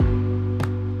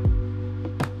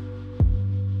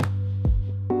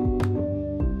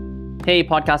Hey,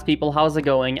 podcast people, how's it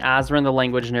going? Azrin the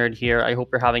Language Nerd here. I hope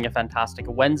you're having a fantastic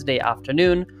Wednesday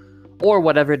afternoon or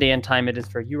whatever day and time it is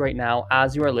for you right now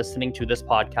as you are listening to this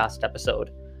podcast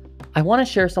episode. I want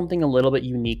to share something a little bit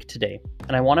unique today,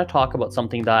 and I want to talk about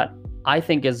something that I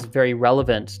think is very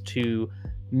relevant to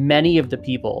many of the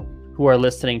people who are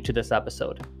listening to this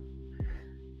episode.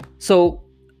 So,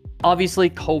 obviously,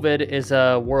 COVID is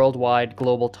a worldwide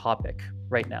global topic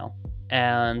right now,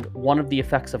 and one of the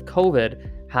effects of COVID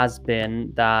has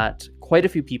been that quite a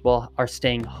few people are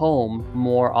staying home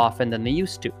more often than they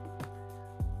used to.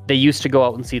 They used to go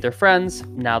out and see their friends,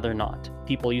 now they're not.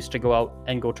 People used to go out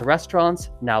and go to restaurants,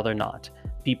 now they're not.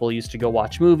 People used to go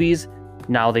watch movies,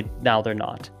 now they're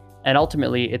not. And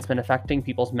ultimately, it's been affecting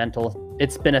people's mental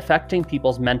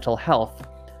health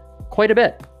quite a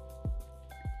bit.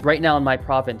 Right now in my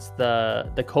province, the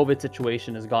COVID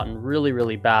situation has gotten really,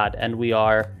 really bad, and we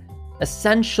are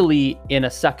essentially in a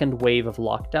second wave of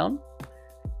lockdown.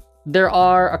 There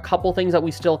are a couple things that we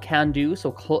still can do.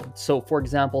 So for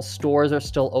example, stores are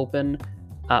still open.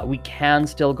 We can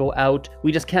still go out.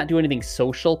 We just can't do anything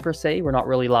social per se. We're not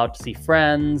really allowed to see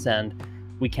friends, and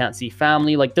we can't see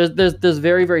family. Like there's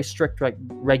very, very strict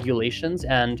regulations,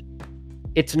 and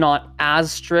it's not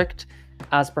as strict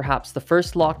as perhaps the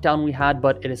first lockdown we had,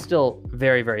 but it is still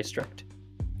very, very strict.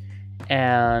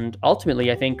 And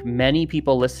ultimately, I think many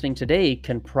people listening today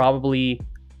can probably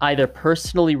either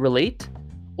personally relate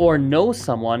or know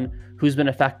someone who's been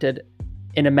affected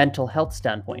in a mental health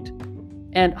standpoint.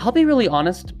 And I'll be really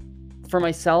honest, for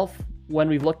myself, when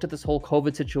we've looked at this whole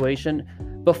COVID situation,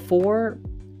 before,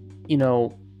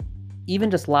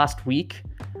 even just last week,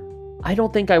 I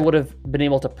don't think I would have been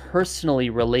able to personally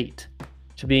relate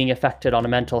to being affected on a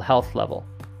mental health level.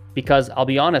 Because I'll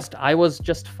be honest, I was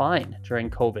just fine during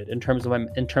COVID in terms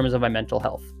of my mental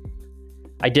health.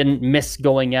 I didn't miss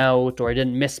going out, or I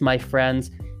didn't miss my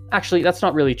friends. Actually, that's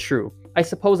not really true. I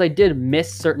suppose I did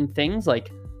miss certain things,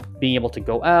 like being able to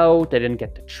go out. I didn't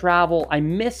get to travel. I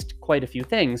missed quite a few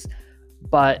things,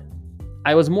 but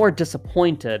I was more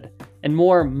disappointed and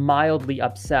more mildly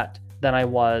upset than I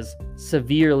was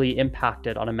severely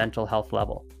impacted on a mental health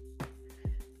level.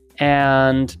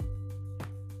 And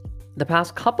the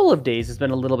past couple of days has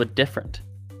been a little bit different.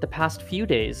 The past few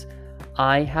days,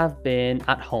 I have been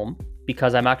at home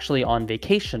because I'm actually on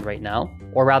vacation right now,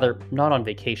 or rather, not on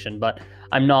vacation, but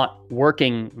I'm not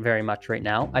working very much right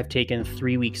now. I've taken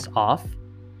 3 weeks off,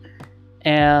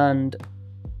 and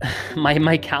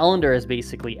my calendar is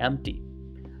basically empty.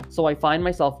 So I find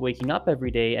myself waking up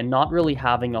every day and not really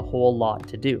having a whole lot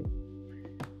to do.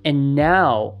 And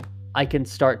now I can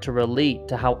start to relate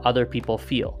to how other people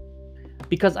feel.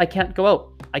 Because I can't go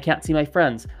out. I can't see my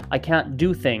friends. I can't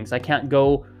do things. I can't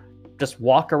go just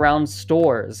walk around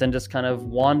stores and just kind of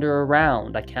wander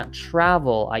around. I can't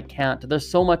travel. There's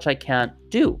so much I can't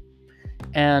do.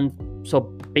 And so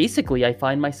basically I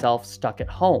find myself stuck at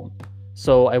home.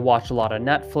 So I watch a lot of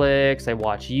Netflix, I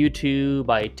watch YouTube,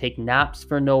 I take naps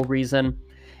for no reason.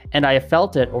 And I have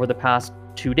felt it over the past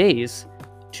 2 days,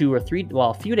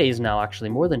 a few days now, actually,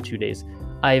 more than 2 days.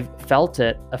 I've felt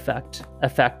it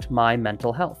affect my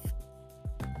mental health.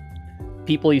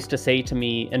 People used to say to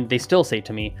me, and they still say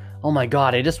to me, "Oh my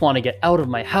God, I just want to get out of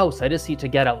my house. I just need to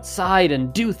get outside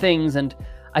and do things." And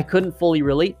I couldn't fully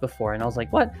relate before. And I was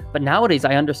like, what? But nowadays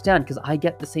I understand, because I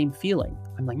get the same feeling.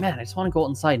 I'm like, man, I just want to go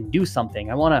outside and do something.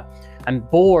 I'm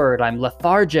bored, I'm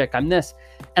lethargic, I'm this.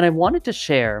 And I wanted to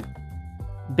share,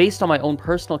 based on my own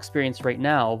personal experience right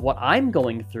now, of what I'm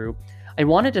going through. I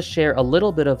wanted to share a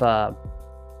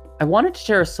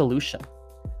solution.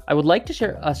 I would like to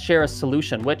share a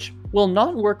solution which will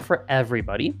not work for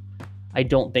everybody. I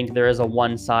don't think there is a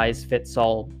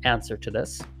one-size-fits-all answer to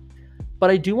this. But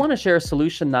I do want to share a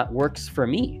solution that works for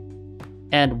me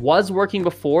and was working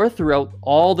before throughout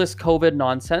all this COVID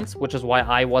nonsense, which is why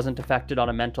I wasn't affected on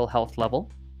a mental health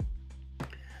level,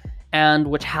 and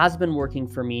which has been working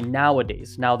for me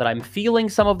nowadays. Now that I'm feeling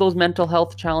some of those mental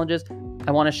health challenges,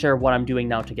 I want to share what I'm doing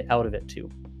now to get out of it too.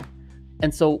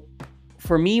 And so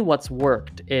for me, what's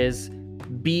worked is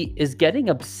getting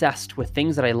obsessed with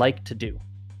things that I like to do,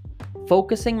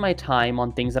 focusing my time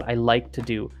on things that I like to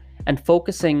do, and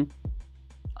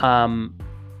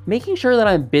making sure that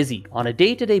I'm busy on a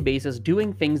day-to-day basis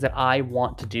doing things that I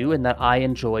want to do and that I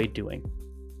enjoy doing.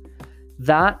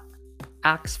 That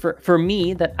acts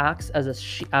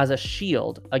as a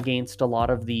shield against a lot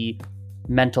of the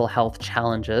mental health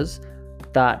challenges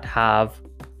that have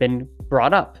been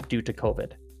brought up due to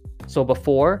COVID. So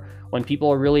before, when people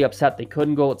were really upset, they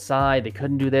couldn't go outside, they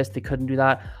couldn't do this, they couldn't do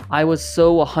that, I was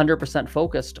so 100%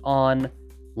 focused on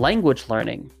language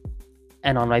learning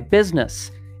and on my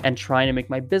business and trying to make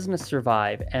my business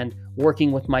survive and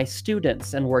working with my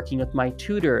students and working with my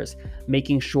tutors,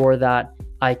 making sure that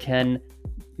my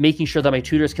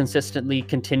tutors consistently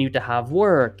continue to have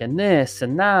work and this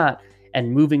and that,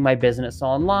 and moving my business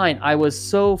online. I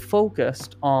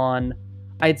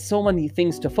had so many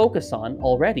things to focus on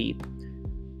already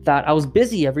that I was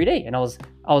busy every day, and I was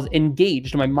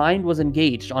engaged. My mind was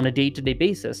engaged on a day-to-day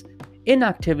basis in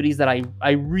activities that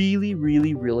I really,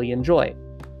 really, really enjoy.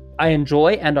 I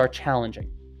enjoy and are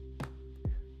challenging.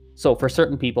 So for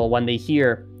certain people, when they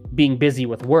hear being busy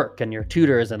with work and your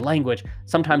tutors and language,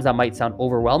 sometimes that might sound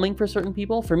overwhelming for certain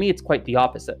people. For me, it's quite the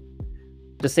opposite.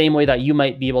 The same way that you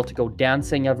might be able to go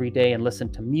dancing every day and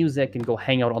listen to music and go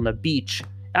hang out on the beach.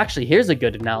 Actually, here's a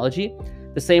good analogy.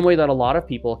 The same way that a lot of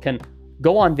people can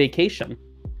go on vacation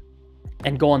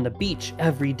and go on the beach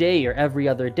every day or every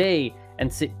other day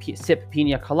and sip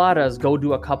pina coladas, go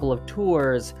do a couple of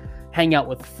tours, hang out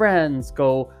with friends,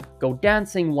 go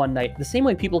dancing one night. The same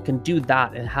way people can do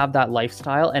that and have that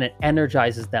lifestyle, and it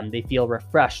energizes them. They feel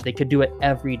refreshed. They could do it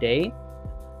every day.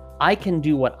 I can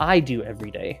do what I do every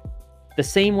day. The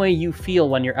same way you feel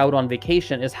when you're out on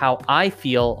vacation is how I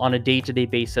feel on a day-to-day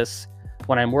basis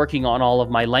when I'm working on all of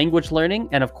my language learning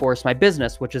and, of course, my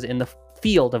business, which is in the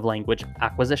field of language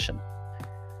acquisition.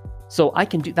 So I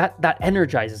can do that. That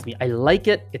energizes me. I like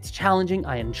it. It's challenging.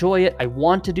 I enjoy it. I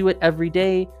want to do it every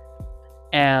day.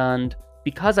 And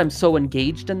because I'm so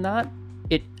engaged in that,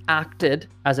 it acted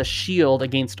as a shield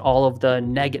against all of the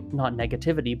not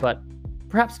negativity, but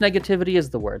perhaps negativity is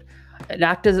the word. It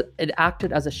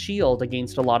acted as a shield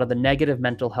against a lot of the negative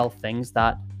mental health things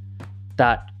that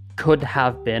could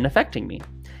have been affecting me.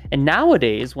 And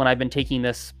nowadays, when I've been taking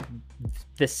this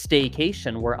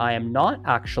staycation where I am not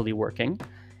actually working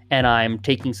and I'm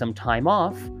taking some time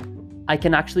off, I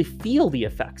can actually feel the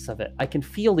effects of it. I can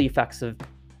feel the effects of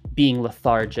being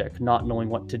lethargic, not knowing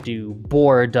what to do,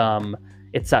 boredom,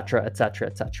 etc., etc.,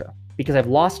 etc. Because I've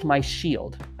lost my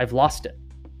shield. I've lost it.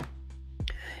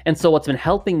 And so what's been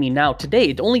helping me now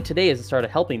today, only today has it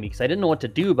started helping me because I didn't know what to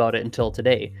do about it until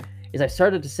today, is I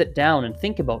started to sit down and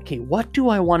think about, okay, what do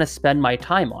I want to spend my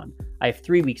time on? I have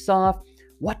 3 weeks off.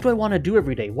 What do I want to do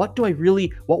every day? What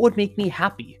would make me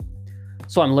happy?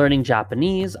 So I'm learning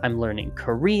Japanese, I'm learning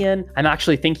Korean, I'm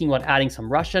actually thinking about adding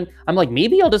some Russian. I'm like,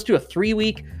 maybe I'll just do a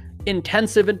 3-week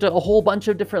intensive into a whole bunch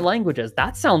of different languages.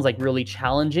 That sounds like really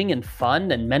challenging and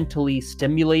fun and mentally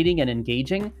stimulating and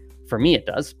engaging. For me, it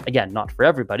does. Again, not for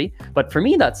everybody, but for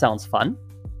me, that sounds fun.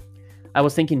 I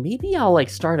was thinking maybe I'll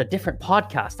start a different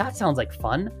podcast. That sounds like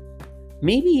fun.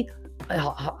 Maybe,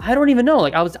 I don't even know.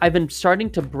 I've been starting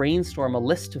to brainstorm a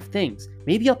list of things.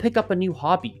 Maybe I'll pick up a new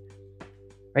hobby,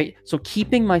 right? So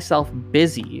keeping myself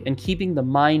busy and keeping the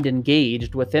mind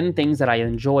engaged within things that I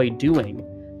enjoy doing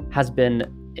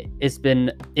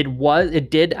it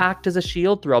did act as a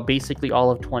shield throughout basically all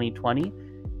of 2020.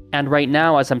 And right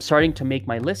now, as I'm starting to make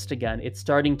my list again, it's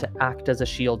starting to act as a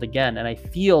shield again. And I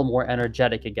feel more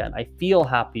energetic again. I feel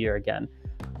happier again.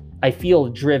 I feel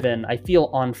driven. I feel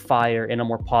on fire in a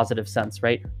more positive sense,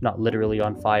 right? Not literally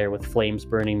on fire with flames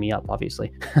burning me up,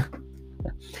 obviously.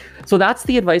 So that's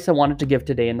the advice I wanted to give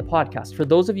today in the podcast. For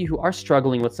those of you who are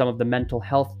struggling with some of the mental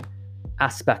health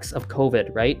aspects of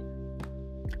COVID, right?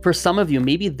 For some of you,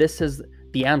 maybe this is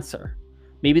the answer.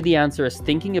 Maybe the answer is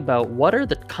thinking about what are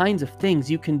the kinds of things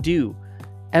you can do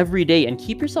every day and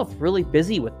keep yourself really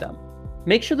busy with them.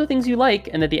 Make sure they're things you like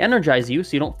and that they energize you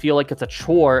so you don't feel like it's a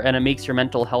chore and it makes your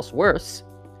mental health worse.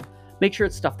 Make sure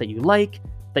it's stuff that you like,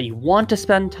 that you want to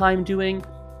spend time doing.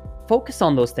 Focus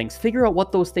on those things. Figure out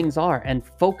what those things are and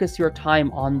focus your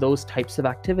time on those types of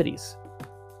activities.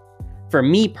 For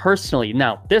me personally,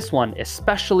 now this one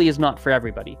especially is not for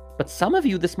everybody, but some of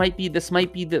you, this might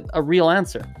be a real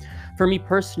answer. For me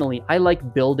personally, I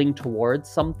like building towards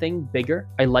something bigger.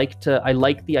 I like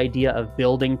the idea of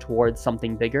building towards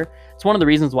something bigger. It's one of the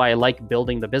reasons why I like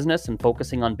building the business and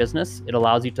focusing on business. It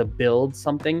allows you to build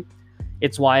something.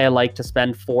 It's why I like to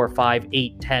spend 4, 5,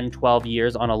 8, 10, 12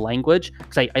 years on a language,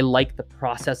 because I like the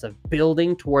process of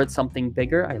building towards something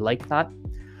bigger. I like that.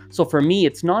 So for me,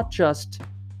 it's not just,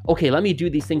 okay, let me do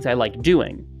these things I like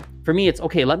doing. For me, it's,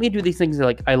 okay, let me do these things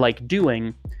I like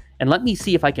doing, and let me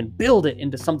see if I can build it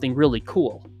into something really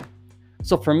cool.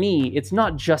 So for me, it's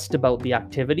not just about the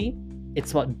activity.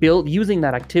 It's about using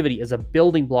that activity as a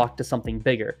building block to something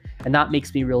bigger. And that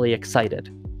makes me really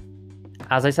excited.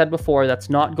 As I said before, that's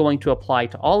not going to apply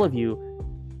to all of you,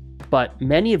 but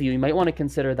many of you might want to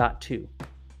consider that too.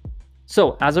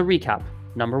 So as a recap,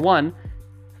 number 1,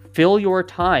 fill your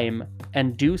time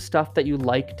and do stuff that you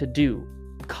like to do.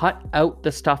 Cut out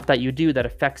the stuff that you do that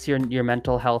affects your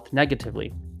mental health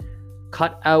negatively.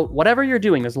 cut out whatever you're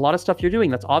doing. There's a lot of stuff you're doing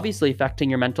that's obviously affecting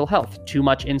your mental health. Too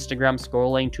much Instagram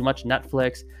scrolling, too much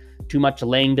Netflix, too much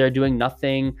laying there doing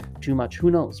nothing, too much,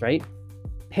 who knows, right?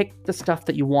 Pick the stuff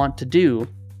that you want to do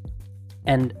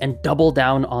and double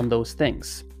down on those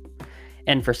things.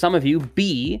 And for some of you,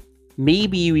 B,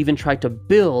 maybe you even try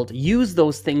to use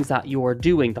those things that you're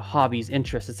doing, the hobbies,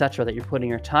 interests, etc., that you're putting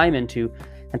your time into,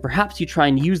 and perhaps you try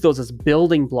and use those as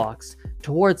building blocks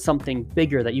towards something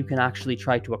bigger that you can actually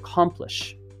try to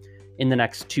accomplish in the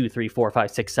next 2, 3, 4,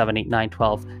 5, 6, 7, 8, 9,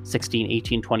 12, 16,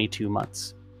 18, 22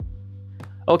 months.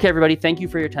 Okay, everybody, thank you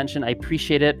for your attention. I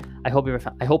appreciate it. I hope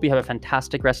you have a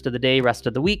fantastic rest of the day, rest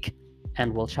of the week,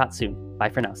 and we'll chat soon. Bye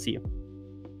for now. See you.